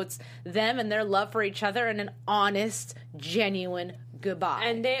person. So it's them and their love for each other and an honest, genuine goodbye.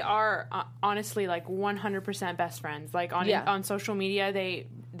 And they are honestly like 100% best friends. Like on social media,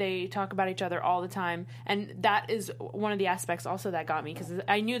 they talk about each other all the time, and that is one of the aspects also that got me, because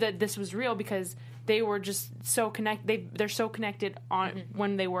I knew that this was real because they were just so connected. They're so connected on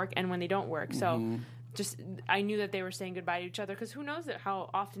when they work and when they don't work. So just I knew that they were saying goodbye to each other, because who knows how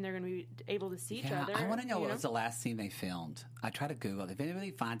often they're going to be able to see each other. I want to know what was the last scene they filmed. I try to Google it. If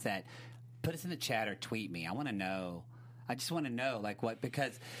anybody finds that, put us in the chat or tweet me. I want to know. I just want to know, like, what,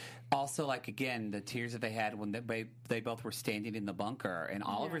 because also, like, again, the tears that they had when they both were standing in the bunker, and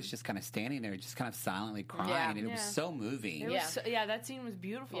Oliver's just kind of standing there, just kind of silently crying, and it was so moving. That scene was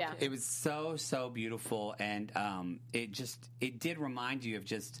beautiful. Yeah. It was so, so beautiful, and it did remind you of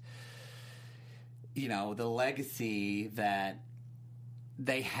just, you know, the legacy that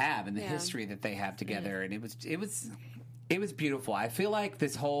they have and the history that they have together, and it was beautiful. I feel like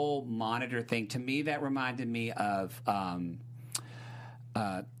this whole monitor thing, to me, that reminded me of.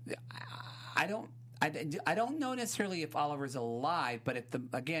 I don't know necessarily if Oliver's alive, but if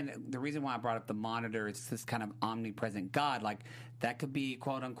the reason why I brought up the monitor is this kind of omnipresent God, like that could be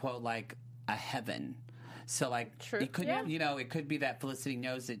quote unquote like a heaven. So like it could, you know, it could be that Felicity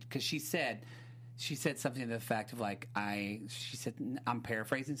knows it, because she said something to the fact of like, she said, I'm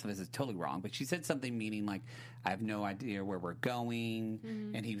paraphrasing, so this is totally wrong, but she said something meaning like, I have no idea where we're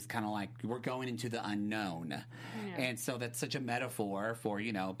going. And he was kind of like, we're going into the unknown. And so that's such a metaphor for,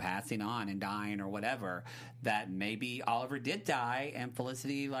 you know, passing on and dying or whatever, that maybe Oliver did die and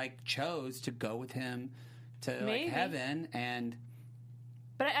Felicity like chose to go with him to like heaven and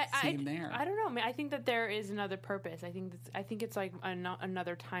But I don't know. I think that there is another purpose. I think it's like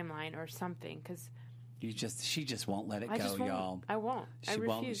another timeline or something, because she just won't let it go, y'all. I won't. I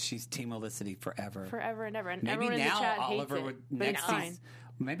refuse. She's Team Felicity forever and ever. And maybe everyone now in the chat Oliver hates would it, but it's fine.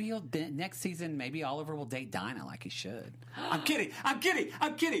 Maybe next season, maybe Oliver will date Dinah like he should. I'm kidding.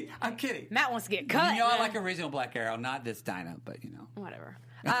 Matt wants to get cut. You know, I like original Black Arrow, not this Dinah, but you know. Whatever.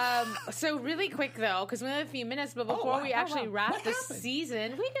 So really quick though, because we have a few minutes, but before we actually wrap the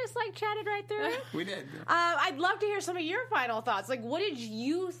season, we just like chatted right through it. We did. I'd love to hear some of your final thoughts. Like, what did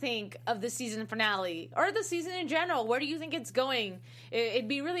you think of the season finale or the season in general? Where do you think it's going? It'd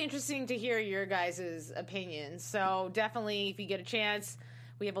be really interesting to hear your guys' opinions. So definitely, if you get a chance,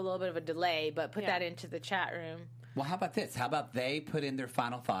 we have a little bit of a delay, but put that into the chat room. Well, how about this? How about they put in their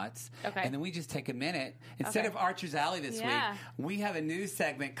final thoughts, and then we just take a minute. Instead of Archer's Alley this week, we have a new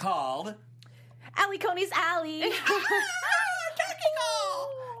segment called Allie Coney's Alley.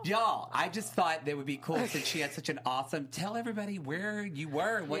 Y'all, I just thought that would be cool since she had such an awesome... Tell everybody where you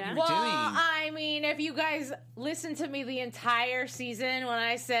were and what you were doing. I mean, if you guys listened to me the entire season when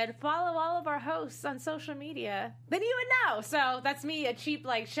I said, follow all of our hosts on social media, then you would know. So that's me, a cheap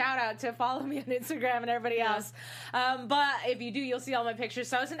shout out to follow me on Instagram and everybody else. But if you do, you'll see all my pictures.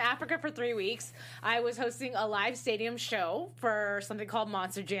 So I was in Africa for 3 weeks. I was hosting a live stadium show for something called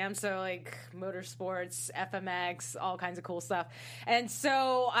Monster Jam. So like motorsports, FMX, all kinds of cool stuff. And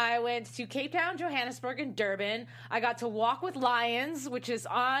so I went to Cape Town, Johannesburg, and Durban. I got to walk with lions, which is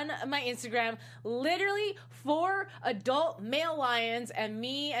on my Instagram. Literally 4 adult male lions, and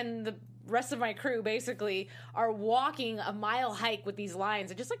me and the rest of my crew basically are walking a mile hike with these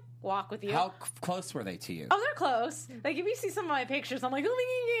lions and just walk with you. How close were they to you? Oh, they're close. Like if you see some of my pictures, I'm like,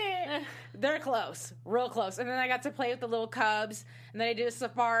 oh my God. They're close, real close. And then I got to play with the little cubs, and then I did a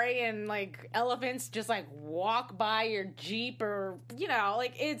safari, and elephants just walk by your Jeep, or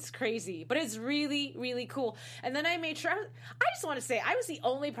it's crazy, but it's really, really cool. And then I made sure, I just want to say, I was the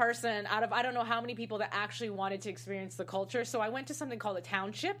only person out of I don't know how many people that actually wanted to experience the culture. So I went to something called a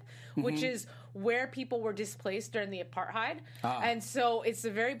township, which is where people were displaced during the apartheid. And so it's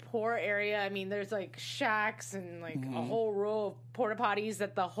a very poor area. I mean, there's shacks and a whole row of porta potties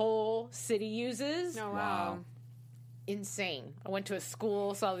that the whole city uses. Oh, wow. Insane. I went to a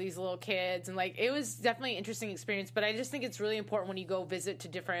school, saw these little kids, and it was definitely an interesting experience. But I just think it's really important when you go visit to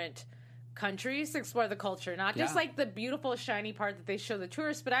different countries to explore the culture, not just the beautiful shiny part that they show the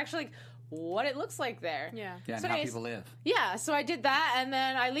tourists, but actually what it looks like there. Yeah. Yeah, and So how anyways, people live. Yeah, so I did that, and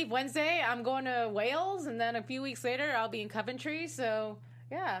then I leave Wednesday. I'm going to Wales, and then a few weeks later, I'll be in Coventry. So,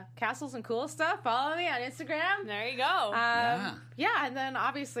 yeah, castles and cool stuff. Follow me on Instagram. There you go. Yeah, and then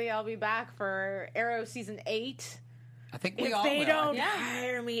obviously I'll be back for Arrow Season 8. I think we all They will. don't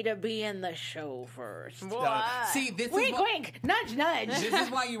hire me to be in the show first. What? See, this Wink, is what, wink, nudge, nudge. this is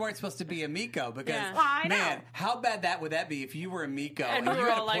why you weren't supposed to be a Miko, because Yeah. I know. man, how bad that would that be if you were a Miko And and we you were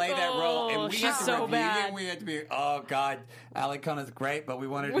had to all like, play that role "Oh, and we she's had to so review bad." it and we had to be, oh god, Alicona's great, but we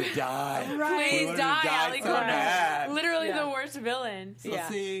wanted to die. We Please wanted to die, so Alicona. bad. Literally Yeah. the worst villain. So Yeah.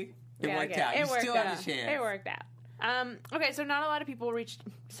 see, it Yeah, worked okay. out. It You worked still out. have a chance. It worked out. Okay, so not a lot of people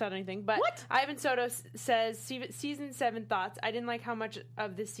said anything, but What? Ivan Soto says season 7 thoughts. I didn't like how much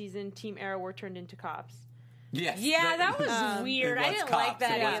of this season Team Arrow were turned into cops. Yes. Yeah, that was weird. it was I didn't cops. like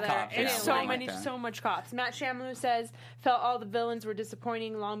that It was either. cops, I yeah. didn't So like that. So much cops. Matt Shamlu says felt all the villains were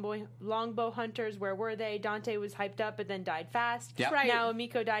disappointing. Longbow hunters, where were they? Dante was hyped up but then died fast. Yep. Right. Now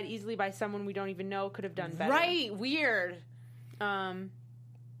Miko died easily by someone we don't even know. Could have done better. Right, weird.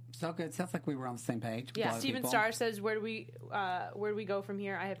 So good. Sounds like we were on the same page. with a Yeah, lot of Steven people. Starr says, "Where do we go from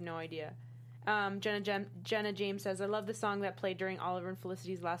here? I have no idea." Jenna James says, "I love the song that played during Oliver and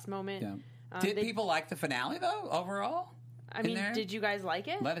Felicity's last moment." Yeah. Did people like the finale though? Overall, I mean, did you guys like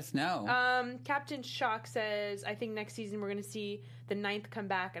it? Let us know. Captain Shock says, "I think next season we're going to see the 9th come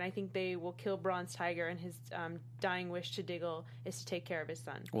back, and I think they will kill Bronze Tiger. And his dying wish to Diggle is to take care of his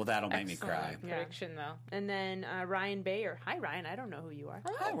son." Well, that'll make me cry. Prediction, though. And then Ryan Bayer, hi Ryan, I don't know who you are.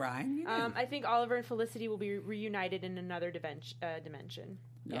 Hi, Ryan. You do. I think Oliver and Felicity will be reunited in another dimension.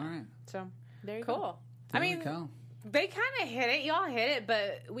 All right. So there you go. Cool. There I we mean, go. they kind of hit it. Y'all hit it,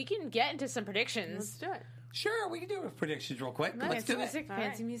 but we can get into some Let's predictions. do it. Sure, we can do predictions real quick. Let's Fancy do music, it.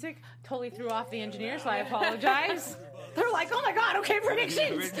 fancy music. Totally threw off the engineers, so I apologize. They're like, oh my god, okay,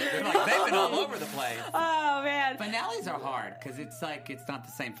 predictions. They're like, they've been all over the place. Oh man. Finales are hard because it's like it's not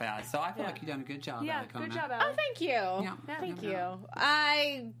the same finale. So I feel like you've done a good job. Yeah, Alicona. good job, Oh, Alex. thank you. Thank you.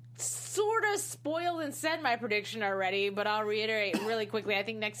 I sort of spoiled and said my prediction already, but I'll reiterate really quickly. I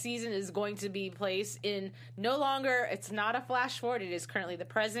think next season is going to be placed in no longer, it's not a flash forward, it is currently the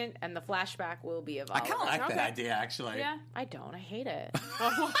present, and the flashback will be I evolved. kind of like that idea, actually. Yeah. I don't. I hate it.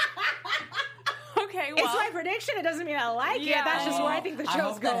 Okay, well. It's my prediction. It doesn't mean I like Yeah. it. That's just where I think the I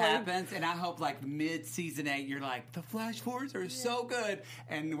show's hope going. that happens, and I hope like mid season 8, you're like the flash forwards are so good,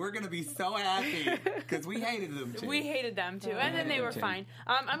 and we're gonna be so happy because we hated them too. We hated them too, and then they were fine.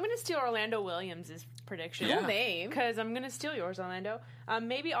 I'm going to steal Orlando Williams' prediction. Yeah. Cool name. Because I'm going to steal yours, Orlando.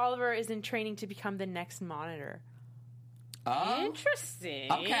 Maybe Oliver is in training to become the next Monitor. Oh,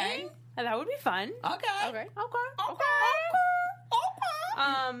 Interesting. okay, And that would be fun. okay, Okay.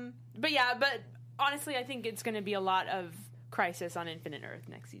 But honestly, I think it's going to be a lot of Crisis on Infinite Earth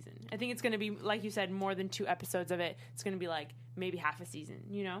next season. I think it's going to be, like you said, more than 2 episodes of it. It's going to be like maybe half a season,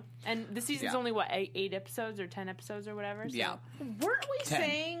 you know? And the season's Yeah. only, what, 8 episodes or 10 episodes or whatever? So. yeah. Weren't we 10.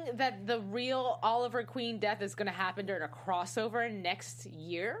 saying that the real Oliver Queen death is going to happen during a crossover next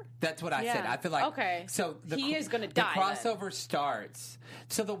year? That's what I Yeah. said. I feel like Okay. So He is gonna The die then. crossover starts.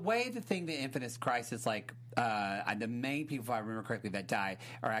 So the way the Infinite Crisis, like the main people, if I remember correctly, that die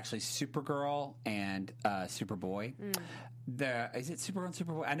are actually Supergirl and Superboy. Is it Supergirl and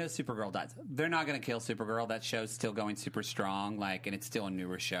Superboy? I know Supergirl dies. They're not going to kill Supergirl. That show's still going super strong, like, and it's still a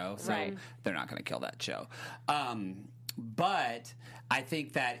newer show, so Right. they're not going to kill that show. But I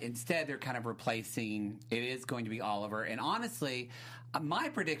think that instead they're kind of replacing. It is going to be Oliver, and honestly, my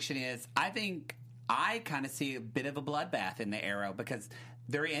prediction is I think I kind of see a bit of a bloodbath in the Arrow because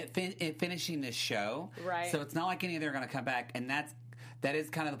they're finishing this show, Right. So it's not like any of them are going to come back, and that is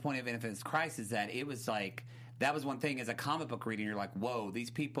kind of the point of Infinite Crisis, that it was like. That was one thing as a comic book reader, you're like, whoa,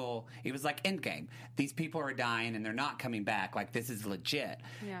 these people, it was like Endgame. These people are dying and they're not coming back. Like, this is legit.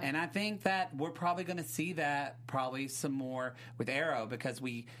 Yeah. And I think that we're probably going to see that probably some more with Arrow because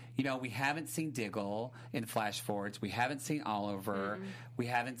we haven't seen Diggle in Flash Forwards. We haven't seen Oliver. We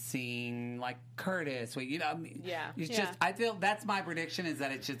haven't seen, like, Curtis. Yeah. It's Yeah. just, I feel that's my prediction is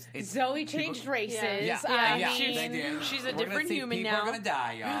that it's just. Zoe changed races. Yeah, I yeah, mean, they did. she's a We're gonna different see human people now. are going to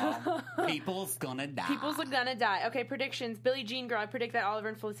die, y'all. People's going to die. People's gonna die. Okay, predictions. Billie Jean Girl, I predict that Oliver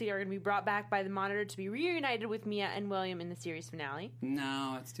and Felicity are gonna be brought back by the Monitor to be reunited with Mia and William in the series finale.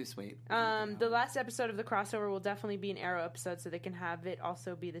 No, it's too sweet. The last episode of the crossover will definitely be an Arrow episode, so they can have it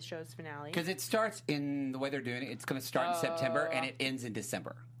also be the show's finale. Because it starts in the way they're doing it, it's going to start in September and it ends in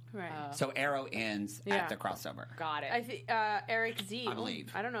December. Right. So Arrow ends Yeah. at the crossover. Got it. I think Eric Z. I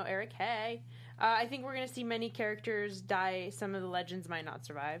believe. I don't know, Eric. Hey. I think we're gonna see many characters die. Some of the legends might not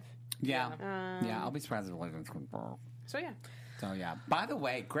survive. Yeah. Yeah, I'll be surprised if Legends come. So yeah. So, yeah. By the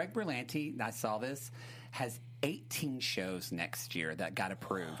way, Greg Berlanti, I saw this, has 18 shows next year that got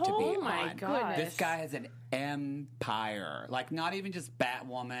approved to be on. Oh, my goodness. This guy has an empire. Like, not even just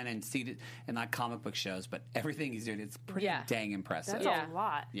Batwoman and seated in like comic book shows, but everything he's doing. It's pretty dang impressive. That's a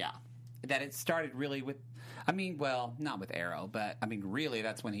lot. Yeah. That it started really with, I mean, well, not with Arrow, but I mean, really,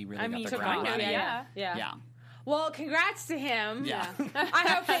 that's when he really got the ground running. Yeah. Well, congrats to him. Yeah. I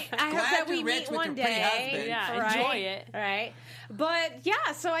hope that we meet one day. Yeah, right? enjoy it. Right. But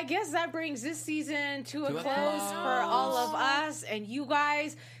yeah, so I guess that brings this season to a close for all of us and you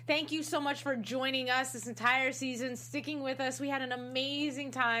guys. Thank you so much for joining us this entire season, sticking with us. We had an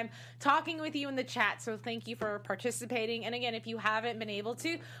amazing time talking with you in the chat, so thank you for participating. And again, if you haven't been able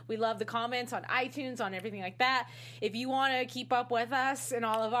to, we love the comments on iTunes, on everything like that. If you want to keep up with us and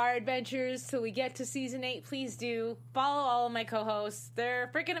all of our adventures till we get to season 8, please do. Follow all of my co-hosts.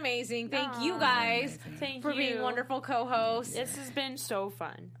 They're freaking amazing. Thank you guys for being wonderful co-hosts. This has been so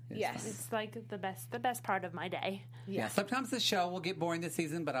fun. Yes. It's like the best part of my day. Yeah. Sometimes the show will get boring this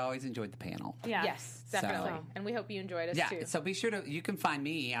season, but I always enjoyed the panel. Yeah. Yes, definitely. So. And we hope you enjoyed us too. So be sure to, you can find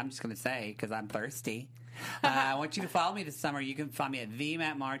me, I'm just going to say, because I'm thirsty. I want you to follow me this summer. You can find me at the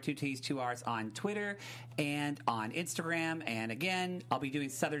Matt Maher, 2 T's, 2 R's on Twitter and on Instagram. And again, I'll be doing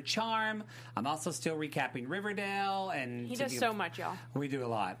Southern Charm. I'm also still recapping Riverdale. And he does so much, y'all. We do a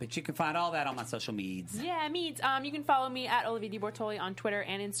lot. But you can find all that on my social medias. Yeah, meds. You can follow me at Olivia Di Bortoli on Twitter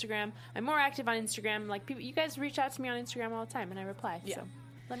and Instagram. I'm more active on Instagram. Like people, you guys reach out to me on Instagram all the time, and I reply. Yeah. So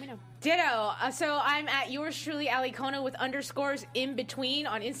let me know. Ditto. So I'm at yours truly, Ali Kona, with underscores in between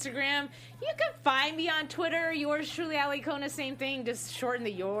on Instagram. You can find me on Twitter, yours truly, Ali Kona, same thing, just shorten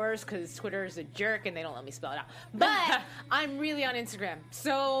the yours because Twitter is a jerk and they don't let me spell it out. But I'm really on Instagram.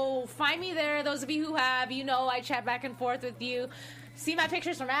 So find me there. Those of you who have, I chat back and forth with you. See my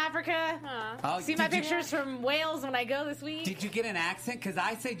pictures from Africa. See my pictures from Wales when I go this week. Did you get an accent? Because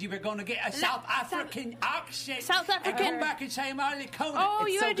I said you were going to get a South African accent. South African. And come back and say Ali Kona. Oh,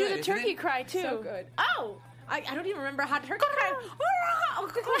 it's you so gotta do good, the turkey cry too. So good. Oh, I don't even remember how turkey cry.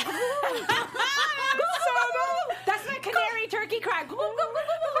 That's my canary turkey cry. So we'll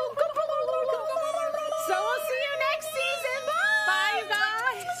see you next season. Bye, you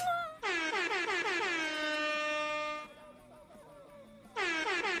guys.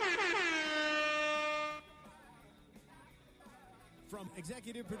 From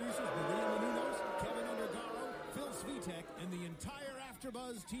executive producers Maria Menounos, Kevin Undergaro, Phil Svitek, and the entire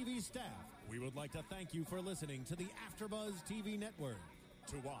AfterBuzz TV staff, we would like to thank you for listening to the AfterBuzz TV network.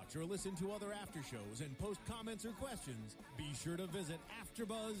 To watch or listen to other after shows and post comments or questions, be sure to visit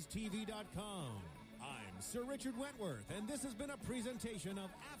AfterBuzzTV.com. I'm Sir Richard Wentworth, and this has been a presentation of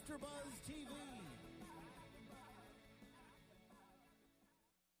AfterBuzz TV.